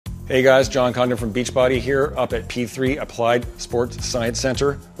Hey guys, Jon Congdon from Beachbody here up at P3 Applied Sports Science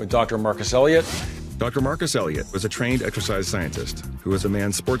Center with Dr. Marcus Elliott. Dr. Marcus Elliott was a trained exercise scientist who is a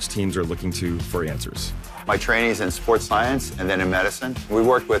man sports teams are looking to for answers. My training is in sports science and then in medicine. We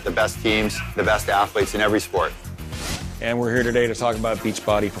worked with the best teams, the best athletes in every sport. And we're here today to talk about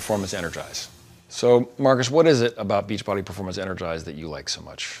Beachbody Performance Energize. So, Marcus, what is it about Beachbody Performance Energize that you like so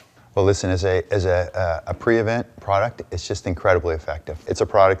much? Well, listen, as a pre-event product, it's just incredibly effective. It's a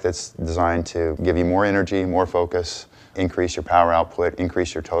product that's designed to give you more energy, more focus, increase your power output,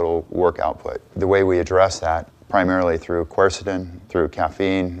 increase your total work output. The way we address that, primarily through quercetin, through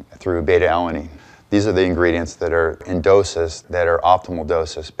caffeine, through beta-alanine. These are the ingredients that are in doses that are optimal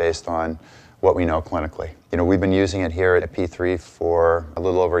doses based on what we know clinically. You know, we've been using it here at P3 for a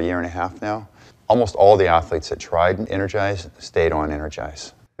little over a year and a half now. Almost all the athletes that tried Energize stayed on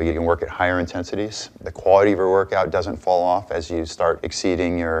Energize. You can work at higher intensities. The quality of your workout doesn't fall off as you start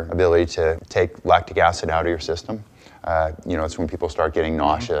exceeding your ability to take lactic acid out of your system. It's when people start getting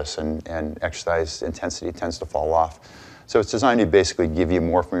nauseous and exercise intensity tends to fall off. So it's designed to basically give you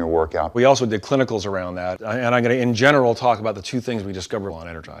more from your workout. We also did clinicals around that, and I'm going to, in general, talk about the two things we discovered on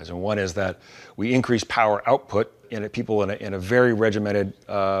Energize. And one is that we increase power output in people in a very regimented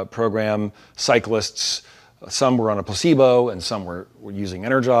program, cyclists. Some were on a placebo and some were using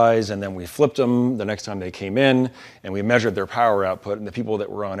Energize, and then we flipped them the next time they came in and we measured their power output, and the people that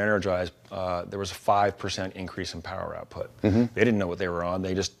were on Energize, there was a 5% increase in power output. They didn't know what they were on,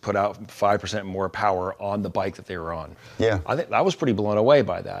 they just put out 5% more power on the bike that they were on. Yeah. I think I was pretty blown away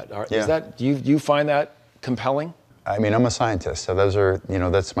by that. Do you find that compelling? I mean, I'm a scientist, so those are,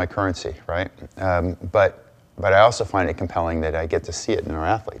 that's my currency, right? But I also find it compelling that I get to see it in our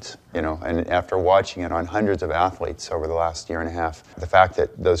athletes, and after watching it on hundreds of athletes over the last year and a half, the fact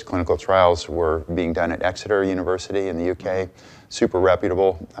that those clinical trials were being done at Exeter University in the UK, super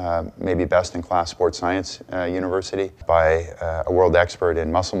reputable, maybe best in class sports science university by a world expert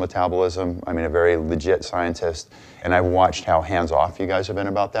in muscle metabolism, a very legit scientist, and I've watched how hands off you guys have been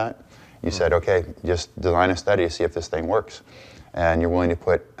about that. You said, okay, just design a study to see if this thing works. And you're willing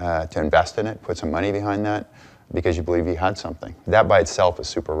to invest in it, put some money behind that, because you believe you had something. That by itself is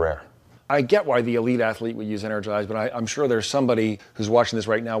super rare. I get why the elite athlete would use Energize, but I'm sure there's somebody who's watching this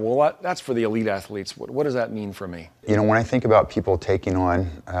right now, well, that's for the elite athletes. What does that mean for me? When I think about people taking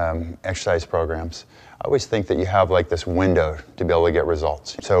on exercise programs, I always think that you have this window to be able to get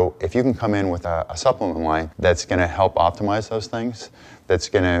results. So if you can come in with a supplement line that's gonna help optimize those things, that's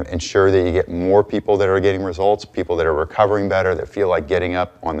gonna ensure that you get more people that are getting results, people that are recovering better, that feel like getting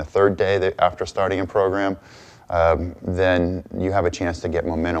up on the third day after starting a program, then you have a chance to get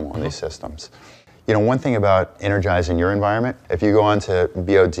momentum on these systems. One thing about energizing your environment, if you go on to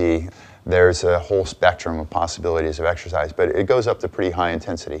BOD, there's a whole spectrum of possibilities of exercise, but it goes up to pretty high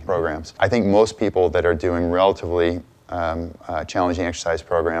intensity programs. I think most people that are doing relatively challenging exercise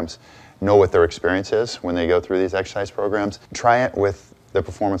programs know what their experience is when they go through these exercise programs. Try it with the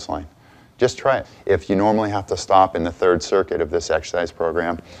performance line. Just try it. If you normally have to stop in the third circuit of this exercise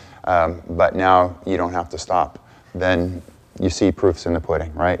program, but now you don't have to stop, then you see proofs in the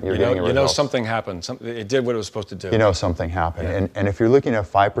pudding, right? You're getting a result. Something happened. It did what it was supposed to do. Something happened. Yeah. And if you're looking at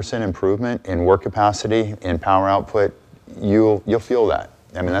 5% improvement in work capacity, in power output, you'll feel that.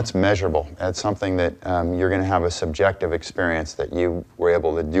 That's measurable. That's something that you're going to have a subjective experience that you were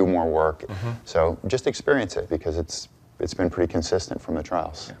able to do more work. So just experience it, because it's been pretty consistent from the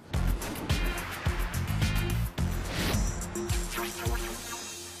trials. Yeah.